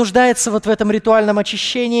 он нуждается вот в этом ритуальном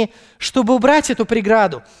очищении, чтобы убрать эту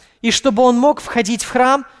преграду, и чтобы он мог входить в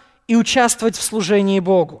храм и участвовать в служении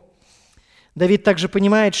Богу. Давид также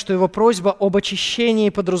понимает, что его просьба об очищении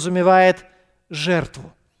подразумевает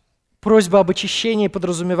жертву. Просьба об очищении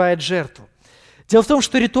подразумевает жертву. Дело в том,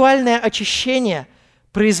 что ритуальное очищение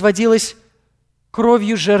производилось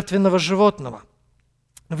кровью жертвенного животного.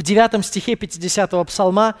 В 9 стихе 50-го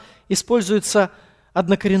псалма используется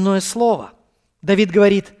однокоренное слово. Давид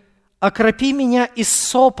говорит: «Окропи меня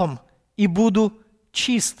иссопом, и буду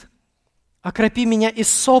чист». «Окропи меня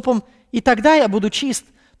иссопом, и тогда я буду чист».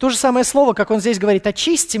 То же самое слово, как он здесь говорит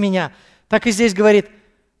 «очисти меня», так и здесь говорит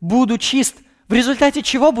 «буду чист». В результате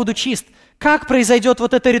чего буду чист? Как произойдет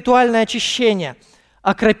вот это ритуальное очищение?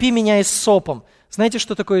 «Окропи меня иссопом». Знаете,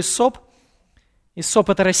 что такое иссоп? Иссоп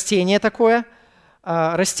 – это растение такое,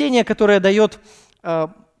 растение, которое дает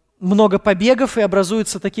много побегов и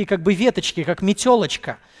образуются такие как бы веточки, как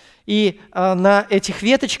метелочка. И на этих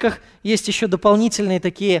веточках есть еще дополнительные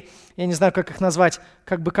такие, я не знаю, как их назвать,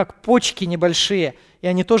 как бы как почки небольшие, и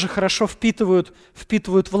они тоже хорошо впитывают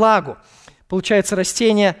влагу. Получается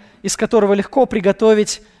растение, из которого легко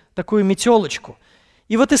приготовить такую метелочку.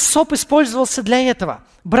 И вот иссоп использовался для этого.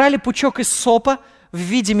 Брали пучок иссопа в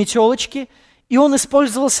виде метелочки, и он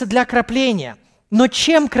использовался для кропления. Но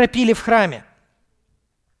чем кропили в храме?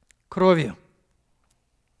 Кровью.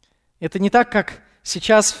 Это не так, как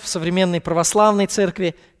сейчас в современной православной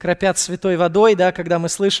церкви кропят святой водой, да, когда мы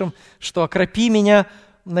слышим, что «окропи меня»,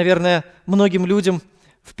 наверное, многим людям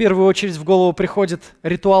в первую очередь в голову приходит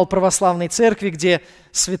ритуал православной церкви, где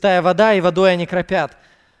святая вода и водой они кропят.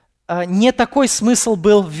 Не такой смысл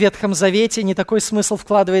был в Ветхом Завете, не такой смысл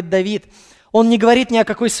вкладывает Давид. Он не говорит ни о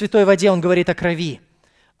какой святой воде, он говорит о крови.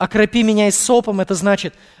 «Окропи меня иссопом» – это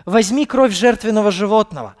значит, возьми кровь жертвенного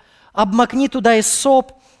животного, обмакни туда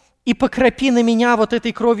иссоп и покропи на меня вот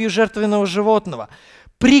этой кровью жертвенного животного.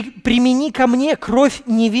 Примени ко мне кровь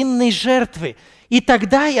невинной жертвы, и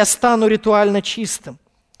тогда я стану ритуально чистым.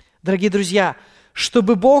 Дорогие друзья,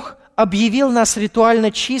 чтобы Бог объявил нас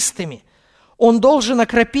ритуально чистыми, Он должен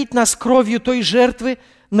окропить нас кровью той жертвы,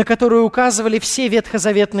 на которую указывали все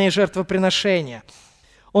ветхозаветные жертвоприношения.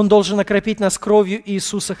 Он должен окропить нас кровью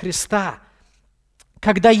Иисуса Христа.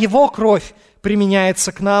 Когда Его кровь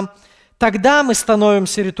применяется к нам, тогда мы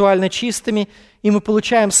становимся ритуально чистыми, и мы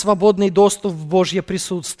получаем свободный доступ в Божье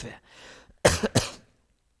присутствие.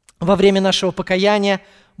 Во время нашего покаяния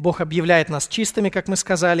Бог объявляет нас чистыми, как мы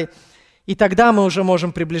сказали, и тогда мы уже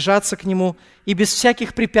можем приближаться к Нему и без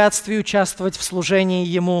всяких препятствий участвовать в служении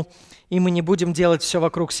Ему, и мы не будем делать все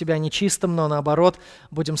вокруг себя нечистым, но наоборот,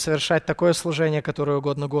 будем совершать такое служение, которое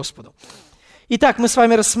угодно Господу. Итак, мы с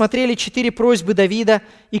вами рассмотрели 4 просьбы Давида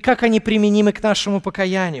и как они применимы к нашему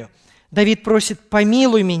покаянию. Давид просит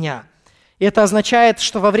 «помилуй меня». И это означает,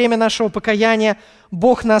 что во время нашего покаяния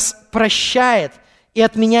Бог нас прощает и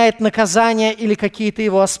отменяет наказания или какие-то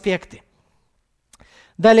его аспекты.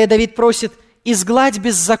 Далее Давид просит «изгладь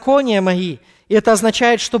беззакония мои». И это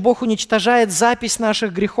означает, что Бог уничтожает запись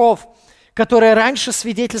наших грехов, которая раньше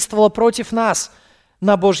свидетельствовала против нас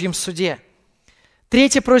на Божьем суде.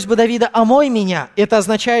 Третья просьба Давида «омой меня». Это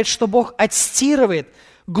означает, что Бог отстирывает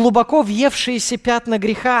глубоко въевшиеся пятна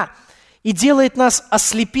греха и делает нас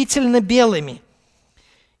ослепительно белыми.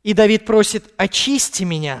 И Давид просит «очисти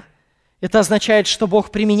меня». Это означает, что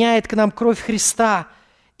Бог применяет к нам кровь Христа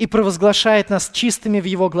и провозглашает нас чистыми в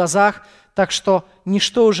Его глазах, так что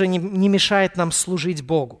ничто уже не мешает нам служить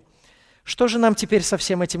Богу. Что же нам теперь со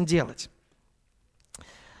всем этим делать?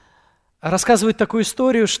 Рассказывают такую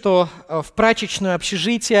историю, что в прачечную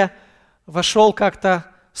общежитие вошел как-то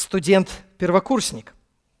студент-первокурсник.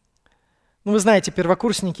 Вы знаете,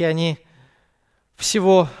 первокурсники, они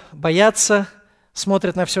всего боятся,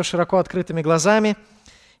 смотрят на все широко открытыми глазами.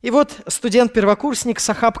 И вот студент-первокурсник с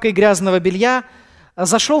охапкой грязного белья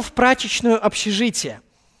зашел в прачечную общежитие.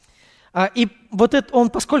 И вот он,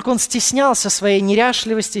 поскольку он стеснялся своей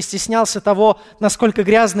неряшливости, стеснялся того, насколько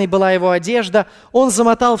грязной была его одежда, он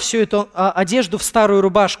замотал всю эту одежду в старую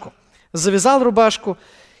рубашку, завязал рубашку,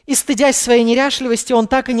 и, стыдясь своей неряшливости, он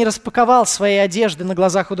так и не распаковал свои одежды на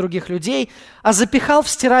глазах у других людей, а запихал в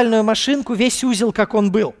стиральную машинку весь узел, как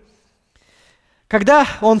он был. Когда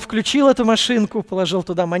он включил эту машинку, положил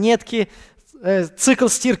туда монетки, цикл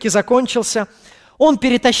стирки закончился, он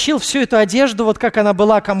перетащил всю эту одежду, вот как она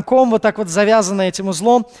была комком, вот так вот завязана этим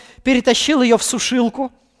узлом, перетащил ее в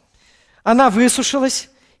сушилку, она высушилась,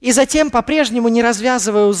 и затем, по-прежнему не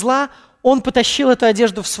развязывая узла, он потащил эту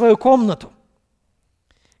одежду в свою комнату.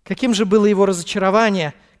 Каким же было его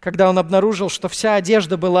разочарование, когда он обнаружил, что вся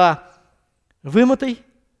одежда была вымытой,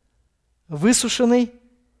 высушенной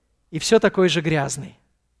и все такой же грязной.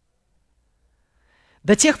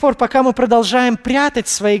 До тех пор, пока мы продолжаем прятать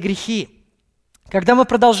свои грехи, когда мы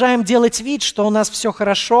продолжаем делать вид, что у нас все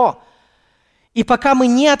хорошо, и пока мы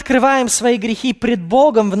не открываем свои грехи пред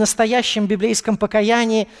Богом в настоящем библейском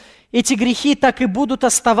покаянии, эти грехи так и будут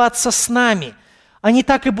оставаться с нами, Они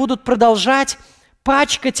так и будут продолжать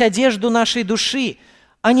пачкать одежду нашей души.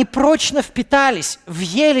 Они прочно впитались,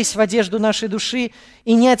 въелись в одежду нашей души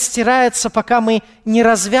и не отстираются, пока мы не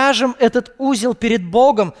развяжем этот узел перед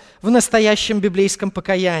Богом в настоящем библейском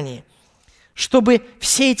покаянии. Чтобы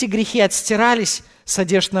все эти грехи отстирались с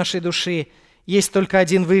одежд нашей души, есть только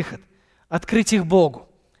один выход – открыть их Богу,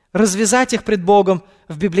 развязать их пред Богом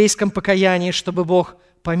в библейском покаянии, чтобы Бог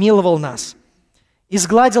помиловал нас,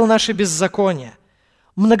 изгладил наши беззакония,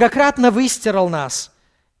 многократно выстирал нас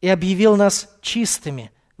и объявил нас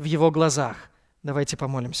чистыми в Его глазах. Давайте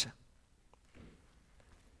помолимся.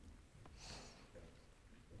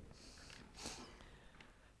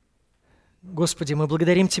 Господи, мы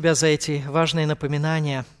благодарим Тебя за эти важные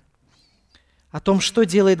напоминания о том, что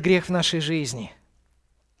делает грех в нашей жизни.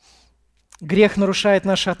 Грех нарушает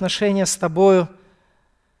наши отношения с Тобою,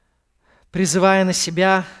 призывая на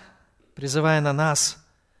себя, призывая на нас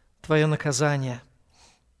Твое наказание.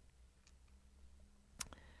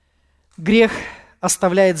 Грех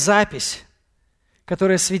оставляет запись,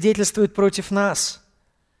 которая свидетельствует против нас,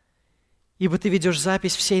 ибо Ты ведешь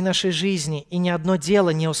запись всей нашей жизни, и ни одно дело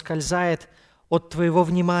не ускользает от Твоего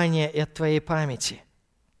внимания и от Твоей памяти.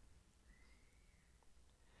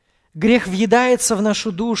 Грех въедается в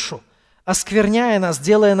нашу душу, оскверняя нас,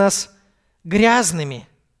 делая нас грязными,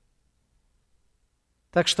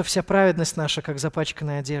 так что вся праведность наша, как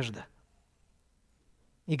запачканная одежда.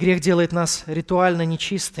 И грех делает нас ритуально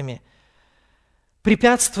нечистыми,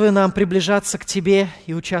 препятствуя нам приближаться к Тебе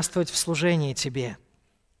и участвовать в служении Тебе.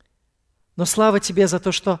 Но слава Тебе за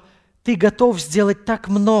то, что Ты готов сделать так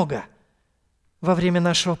много во время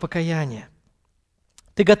нашего покаяния.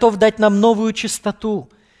 Ты готов дать нам новую чистоту.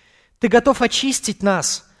 Ты готов очистить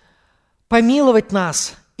нас, помиловать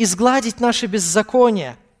нас, изгладить наши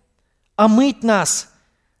беззакония, омыть нас,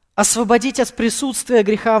 освободить от присутствия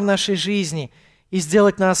греха в нашей жизни и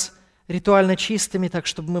сделать нас ритуально чистыми, так,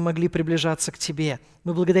 чтобы мы могли приближаться к Тебе.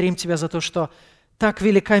 Мы благодарим Тебя за то, что так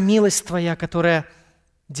велика милость Твоя, которая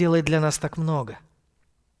делает для нас так много.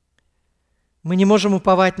 Мы не можем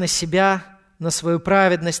уповать на себя, на свою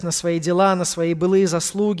праведность, на свои дела, на свои былые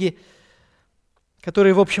заслуги,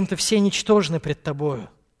 которые, в общем-то, все ничтожны пред Тобою.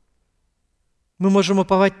 Мы можем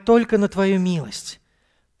уповать только на Твою милость.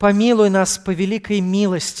 Помилуй нас по великой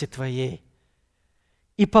милости Твоей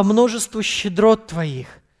и по множеству щедрот Твоих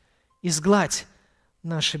изгладь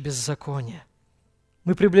наши беззакония.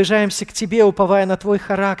 Мы приближаемся к Тебе, уповая на Твой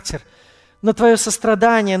характер, на Твое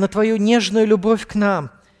сострадание, на Твою нежную любовь к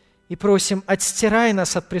нам, и просим, отстирай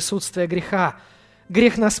нас от присутствия греха.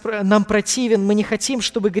 Грех нам противен, мы не хотим,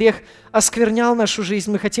 чтобы грех осквернял нашу жизнь,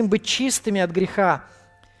 мы хотим быть чистыми от греха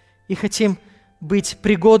и хотим быть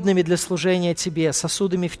пригодными для служения Тебе,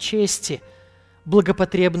 сосудами в чести,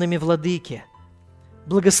 благопотребными владыке.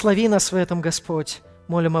 Благослови нас в этом, Господь.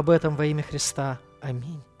 Молим об этом во имя Христа.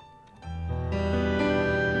 Аминь.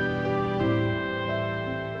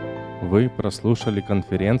 Вы прослушали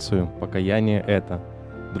конференцию «Покаяние – это».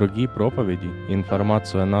 Другие проповеди и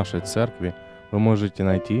информацию о нашей церкви вы можете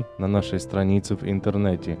найти на нашей странице в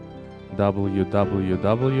интернете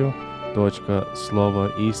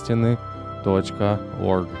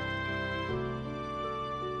www.slovoistины.org.